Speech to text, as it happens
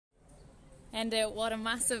And what a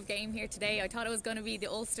massive game here today. I thought it was going to be the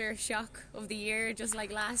Ulster shock of the year, just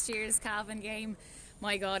like last year's Cavan game.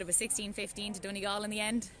 My God, it was 16-15 to Donegal in the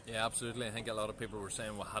end. Yeah, absolutely. I think a lot of people were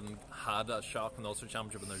saying we hadn't had a shock in the Ulster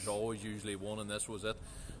Championship, and there's always usually one, and this was it.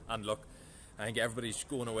 And look, I think everybody's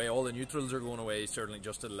going away, all the neutrals are going away certainly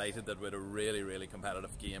just delighted that we had a really, really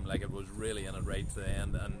competitive game. Like, it was really in it right to the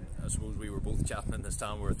end, and I suppose we were both chatting in the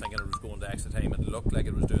stand, we were thinking it was going to extra time. It looked like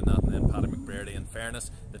it was doing that, and then Paddy McBrearty, in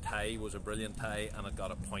fairness, the tie was a brilliant tie, and it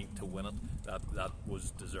got a point to win it. That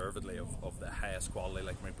was deservedly of the highest quality.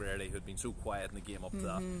 Like, McBrearty, who'd been so quiet in the game up to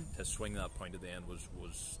that, to swing that point at the end was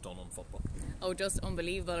stunning football. Oh, just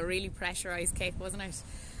unbelievable. A really pressurised kick, wasn't it?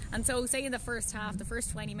 And so, say in the first half, the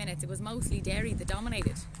first 20 minutes, it was mostly Derry that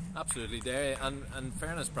dominated. Absolutely, Derry, and in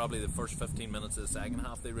fairness, probably the first 15 minutes of the second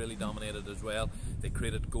half, they really dominated as well. They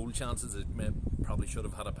created goal chances. It probably should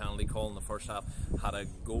have had a penalty call in the first half. Had a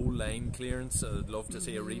goal line clearance. I'd love to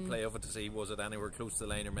see a replay of it to see was it anywhere close to the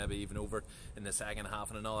line or maybe even over it in the second half,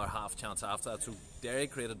 and another half chance after that. So Derry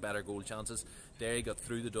created better goal chances. Derry got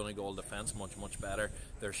through the Donegal defence much better.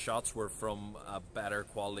 Their shots were from a better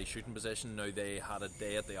quality shooting position. Now, they had a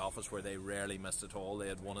day at the office where they rarely missed at all. They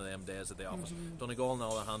had one of them days at the office. Donegal, on the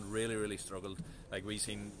other hand, really struggled. Like, we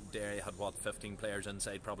seen Derry had 15 players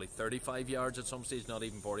inside, probably 35 yards at some stage, not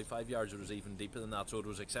even 45 yards. It was even deeper than that, so it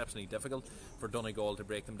was exceptionally difficult for Donegal to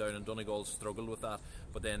break them down, and Donegal struggled with that.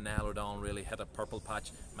 But then Niall O'Donnell really hit a purple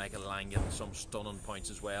patch. Michael Langan some stunning points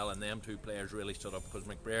as well, and them two players really stood up because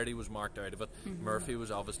McBrearty was marked out of it. Murphy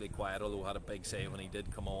was obviously quiet, although had a big save when he did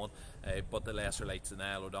come on, but the lesser lights,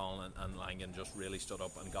 Niall O'Donnell and Langan, just really stood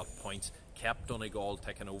up and got points, kept Donegal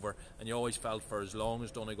ticking over. And you always felt for as long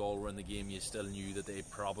as Donegal were in the game, you still knew that they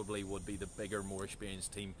probably would be the bigger, more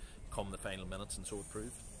experienced team come the final minutes, and so it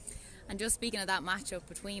proved. And just speaking of that matchup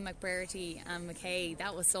between McBrearty and McKaigue,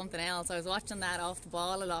 that was something else. I was watching that off the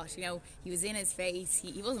ball a lot. You know, he was in his face.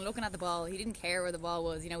 He wasn't looking at the ball. He didn't care where the ball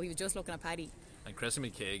was. You know, he was just looking at Paddy. And Chrissy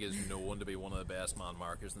McKaigue is known to be one of the best man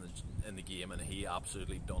markers in the game, and he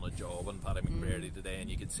absolutely done a job on Paddy McBrearty today. And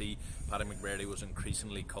you could see Paddy McBrearty was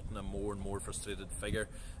increasingly cutting a more and more frustrated figure.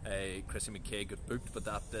 Chrissy McKaigue got booked, but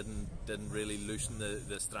that didn't really loosen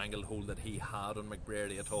the stranglehold that he had on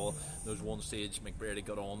McBrearty at all. There was one stage McBrearty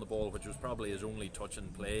got on the ball, which was probably his only touch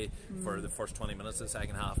and play for the first 20 minutes of the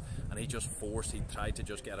second half, and he tried to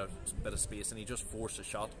just get a bit of space, and he just forced a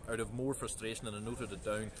shot out of more frustration, and I noted it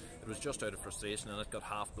down. It was just out of frustration, and it got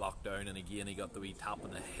half blocked down, and again he got the wee tap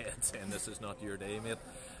on the head saying this is not your day, mate.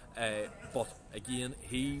 But again,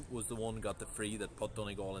 he was the one who got the free that put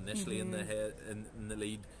Donegal initially in the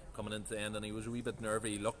lead coming into the end, and he was a wee bit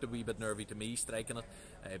nervy. He looked a wee bit nervy to me striking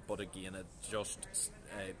it, but again, it just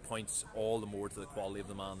points all the more to the quality of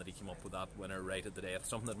the man that he came up with that winner right at the death.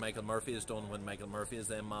 Something that Michael Murphy has done when Michael Murphy has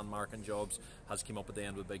them man marking jobs, has come up at the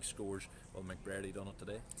end with big scores. Well, McBrearty done it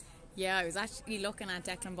today. Yeah, I was actually looking at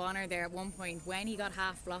Declan Bonner there at one point when he got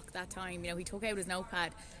half blocked that time. You know, he took out his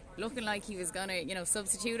notepad looking like he was going to, you know,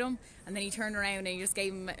 substitute him, and then he turned around and he just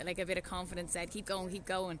gave him like a bit of confidence, said keep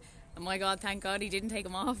going, and my God, thank God he didn't take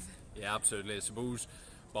him off. Yeah, absolutely. I suppose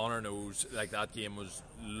Bonner knows, like, that game was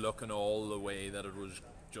looking all the way that it was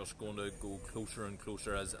just going to go closer and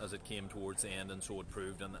closer as it came towards the end, and so it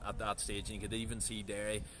proved. And at that stage, you could even see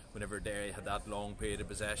Derry, whenever Derry had that long period of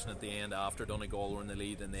possession at the end after Donegal were in the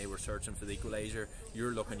lead and they were searching for the equaliser,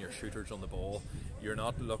 you're looking your shooters on the ball. You're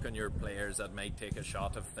not looking your players that might take a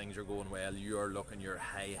shot if things are going well. You're looking your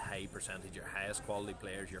high percentage, your highest quality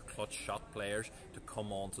players, your clutch shot players to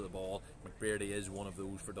come onto the ball. McBrearty is one of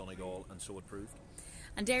those for Donegal, and so it proved.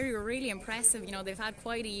 And Derry were really impressive. You know, they've had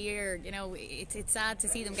quite a year. You know, it's sad to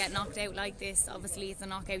see them get knocked out like this. Obviously, it's a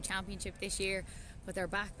knockout championship this year, but they're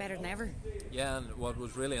back better than ever. Yeah, and what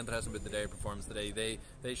was really interesting about the Derry performance today,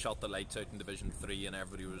 they shot the lights out in Division 3, and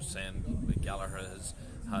everybody was saying Gallagher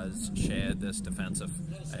has shed this defensive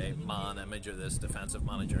man image, or this defensive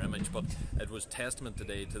manager image, but it was testament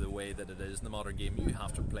today to the way that it is in the modern game. You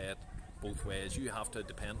have to play it both ways. You have to,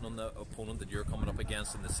 depending on the opponent that you're coming up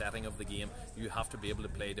against and the setting of the game, you have to be able to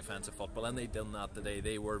play defensive football, and they did that today.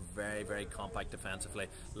 They were very compact defensively.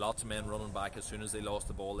 Lots of men running back. As soon as they lost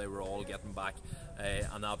the ball, they were all getting back,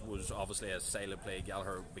 and that was obviously a style of play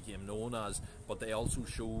Gallagher became known as, but they also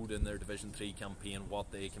showed in their Division 3 campaign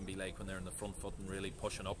what they can be like when they're in the front foot and really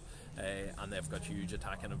pushing up, and they've got huge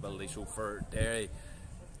attacking ability. So for Derry,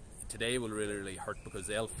 today will really hurt, because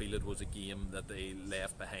they'll feel it was a game that they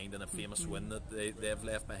left behind, and a famous win that they've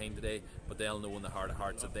left behind today, but they'll know in the heart of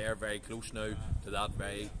hearts that they're very close now to that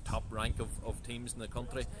very top rank of teams in the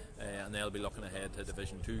country, and they'll be looking ahead to a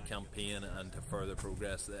Division 2 campaign and to further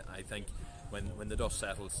progress. I think when the dust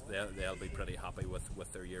settles, they'll be pretty happy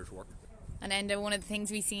with their year's work. And Enda, one of the things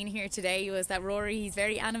we've seen here today was that Rory, he's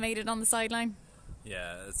very animated on the sideline.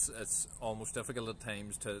 Yeah, it's almost difficult at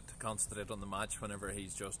times to concentrate on the match whenever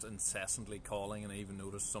he's just incessantly calling, and I even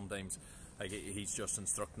notice sometimes like he's just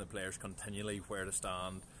instructing the players continually where to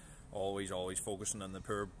stand, always focusing on the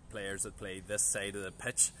poor players that play this side of the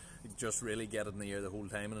pitch, just really get it in the ear the whole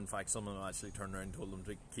time. And in fact, some of them actually turned around and told them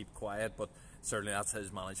to keep quiet, but certainly that's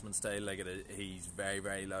his management style. Like he's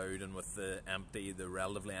very loud, and with the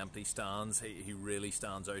relatively empty stands, he really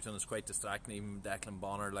stands out, and it's quite distracting. Even Declan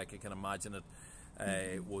Bonner, like I can imagine it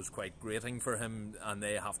was quite grating for him, and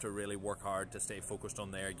they have to really work hard to stay focused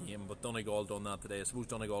on their game. But Donegal done that today. I suppose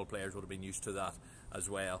Donegal players would have been used to that as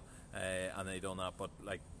well, and they done that. But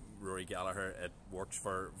like Rory Gallagher, it works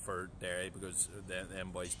for Derry, because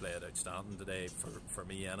them boys played outstanding today for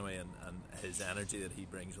me anyway, and his energy that he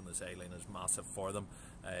brings on the sideline is massive for them.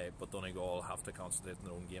 But Donegal have to concentrate on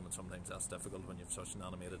their own game, and sometimes that's difficult when you've such an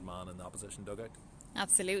animated man in the opposition dugout.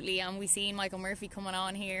 Absolutely, and we seen Michael Murphy coming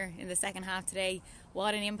on here in the second half today.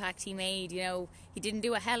 What an impact he made. You know, he didn't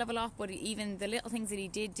do a hell of a lot, but even the little things that he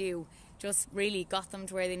did do just really got them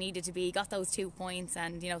to where they needed to be, got those 2 points,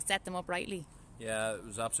 and set them up rightly. Yeah, it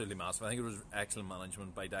was absolutely massive. I think it was excellent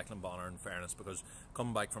management by Declan Bonner, in fairness, because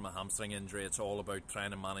coming back from a hamstring injury, it's all about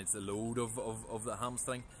trying to manage the load of the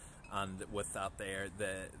hamstring. And with that there,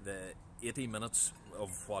 the 80 minutes of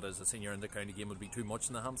what is a senior inter-county game would be too much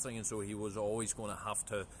in the hamstring, and so he was always going to have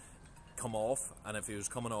to come off. And if he was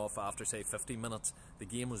coming off after say 50 minutes, the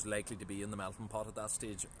game was likely to be in the melting pot at that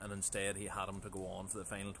stage, and instead he had him to go on for the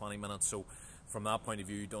final 20 minutes. So from that point of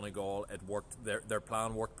view, Donegal, it worked. Their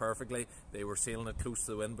plan worked perfectly. They were sailing it close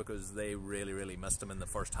to the win because they really missed him in the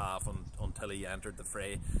first half until he entered the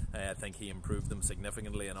fray. I think he improved them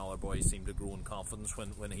significantly, and all our boys seemed to grow in confidence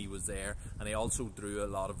when he was there. And he also drew a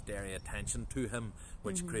lot of Derry attention to him,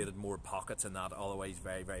 which created more pockets in that otherwise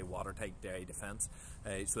very watertight Derry defence.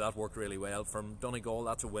 So that worked really well. From Donegal,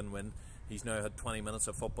 that's a win-win. He's now had 20 minutes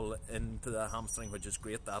of football into the hamstring, which is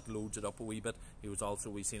great. That loads it up a wee bit.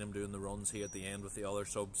 We've seen him doing the runs here at the end with the other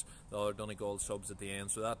subs, the other Donegal subs at the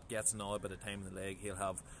end. So that gets another bit of time in the leg. He'll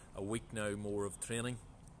have a week now more of training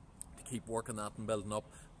to keep working that and building up.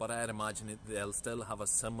 But I'd imagine they'll still have a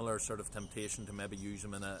similar sort of temptation to maybe use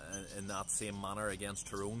him in that same manner against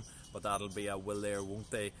Tyrone. But that'll be a will they or won't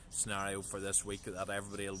they scenario for this week that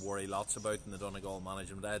everybody will worry lots about in the Donegal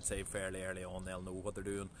management. I'd say fairly early on they'll know what they're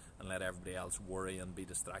doing and let everybody else worry and be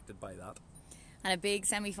distracted by that. And a big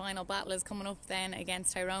semi-final battle is coming up then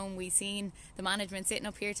against Tyrone. We've seen the management sitting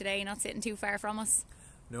up here today, not sitting too far from us.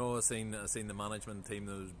 No, I've seen the management team.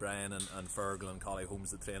 There was Brian and Fergal and Collie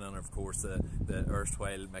Holmes, the trainer, and of course the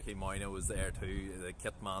erstwhile Mickey Moyna was there too, the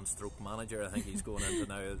kit man stroke manager. I think he's going into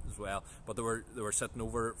now as well. But they were sitting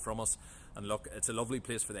over from us, and look, it's a lovely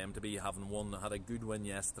place for them to be, having won. They had a good win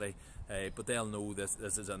yesterday, but they'll know this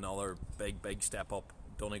is another big step up.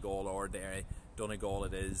 Donegal or Derry. Donegal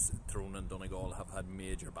it is. Tyrone and Donegal have had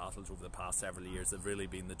major battles over the past several years. They've really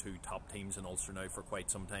been the two top teams in Ulster now for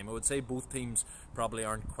quite some time. I would say both teams probably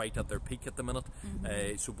aren't quite at their peak at the minute,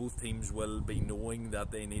 so both teams will be knowing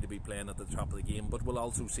that they need to be playing at the top of the game, but will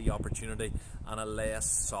also see opportunity and a less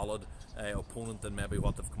solid opponent than maybe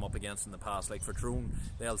what they've come up against in the past. Like for Tyrone,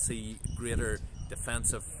 they'll see greater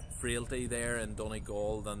defensive frailty there in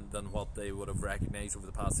Donegal than what they would have recognised over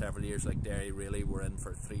the past several years. Like Derry really were in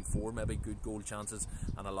for 3-4 maybe good goal chances,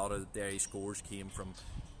 and a lot of Derry scores came from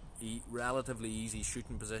relatively easy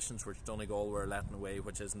shooting positions, which Donegal were letting away,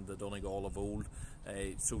 which isn't the Donegal of old.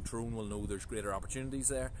 So Tyrone will know there's greater opportunities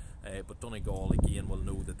there, but Donegal again will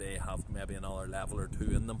know that they have maybe another level or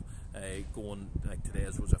two in them. Going like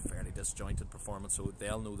today's was a fairly disjointed performance, so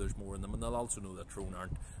they'll know there's more in them, and they'll also know that Tyrone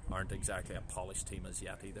aren't exactly a polished team as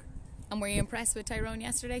yet either. And were you impressed with Tyrone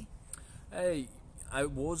yesterday? I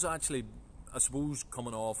was actually, I suppose,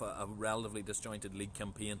 coming off a relatively disjointed league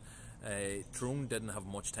campaign. Tyrone didn't have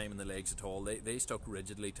much time in the legs at all. They stuck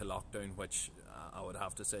rigidly to lockdown, which I would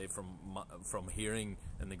have to say from hearing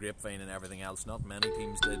in the grapevine and everything else, not many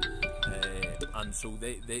teams did, and so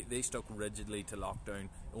they stuck rigidly to lockdown.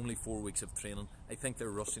 Only 4 weeks of training. I think their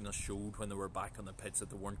rustiness showed when they were back on the pitch that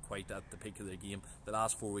they weren't quite at the peak of their game. The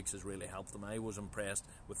last 4 weeks has really helped them. I was impressed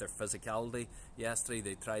with their physicality yesterday.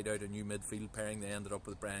 They tried out a new midfield pairing. They ended up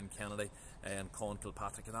with Brian Kennedy and Colin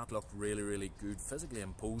Kilpatrick, and that looked really good, physically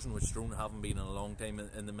imposing, which Tyrone haven't been in a long time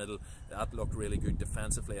in the middle. That looked really good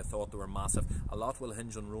defensively. I thought they were massive. A lot will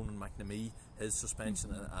hinge on Ronan McNamee, his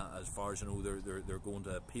suspension. As far as I know, they're going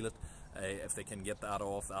to appeal it. If they can get that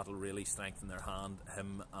off, that'll really strengthen their hand.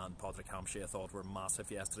 Him and Patrick Hampshire I thought were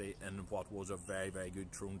massive yesterday in what was a very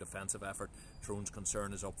good Tyrone defensive effort. Tyrone's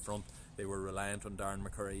concern is up front. They were reliant on Darren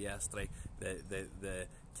McCurry yesterday. The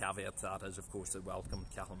caveat to that is, of course, they welcomed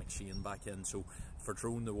Cathal McShane back in. So for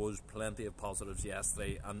Tyrone, there was plenty of positives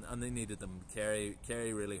yesterday, and they needed them. Kerry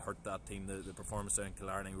really hurt that team. The performance down in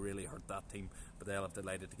Killarney really hurt that team, but they'll have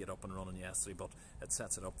delighted to get up and running yesterday. But it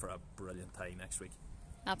sets it up for a brilliant tie next week.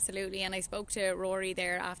 Absolutely, and I spoke to Rory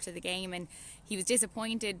there after the game, and he was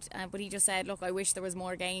disappointed, but he just said, look, I wish there was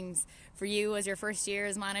more games. For you, as your first year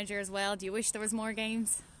as manager as well, do you wish there was more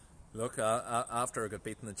games? Look, after I got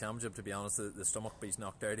beaten in the championship, to be honest, the stomach beat's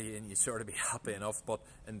knocked out of you and you sort of be happy enough. But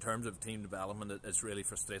in terms of team development, it's really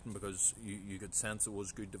frustrating, because you could sense it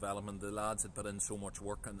was good development. The lads had put in so much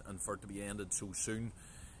work, and for it to be ended so soon,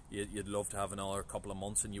 you'd love to have another couple of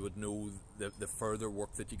months, and you would know the further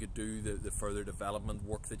work that you could do, the further development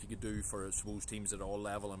work that you could do for, I suppose, teams at all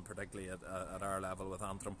level, and particularly at our level with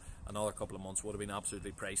Antrim. Another couple of months would have been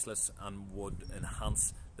absolutely priceless and would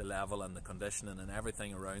enhance the level and the conditioning and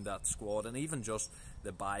everything around that squad, and even just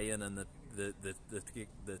the buy-in and the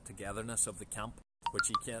togetherness of the camp, which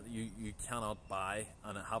you cannot buy,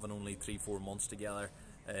 and having only 3-4 months together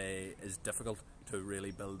is difficult to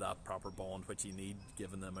really build that proper bond which you need,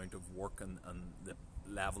 given the amount of work and the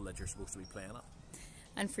level that you're supposed to be playing at.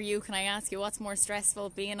 And for you, can I ask you, what's more stressful,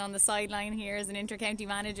 being on the sideline here as an inter-county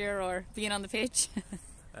manager or being on the pitch?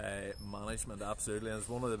 Management, absolutely, and it's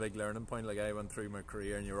one of the big learning points. Like, I went through my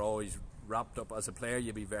career, and you're always wrapped up as a player.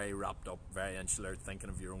 You'd be very wrapped up, very insular, thinking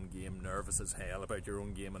of your own game, nervous as hell about your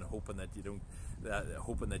own game, and hoping that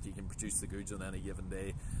you can produce the goods on any given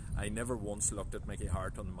day. I never once looked at Mickey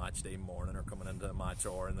Hart on the match day morning or coming into a match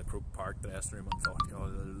or in the Croke Park dressing room and thought,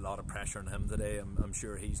 a lot of pressure on him today. I'm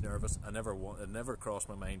sure he's nervous. It never crossed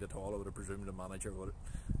my mind at all. I would have presumed the manager would.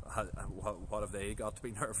 What have they got to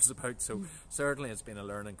be nervous about? So certainly it's been a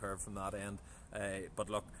learning curve from that end. But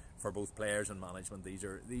look, for both players and management, these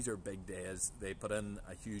are big days. They put in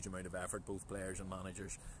a huge amount of effort, both players and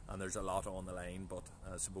managers, and there's a lot on the line. But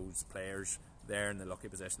I suppose players, they're in the lucky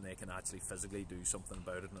position they can actually physically do something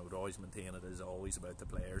about it, and I would always maintain it is always about the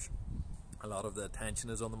players. A lot of the attention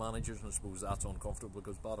is on the managers, and I suppose that's uncomfortable,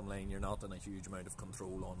 because bottom line, you're not in a huge amount of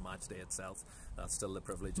control on match day itself. That's still the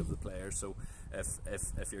privilege of the players. So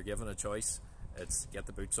if you're given a choice, it's get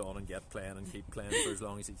the boots on and get playing and keep playing for as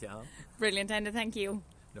long as you can. Brilliant, Enda, thank you.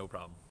 No problem.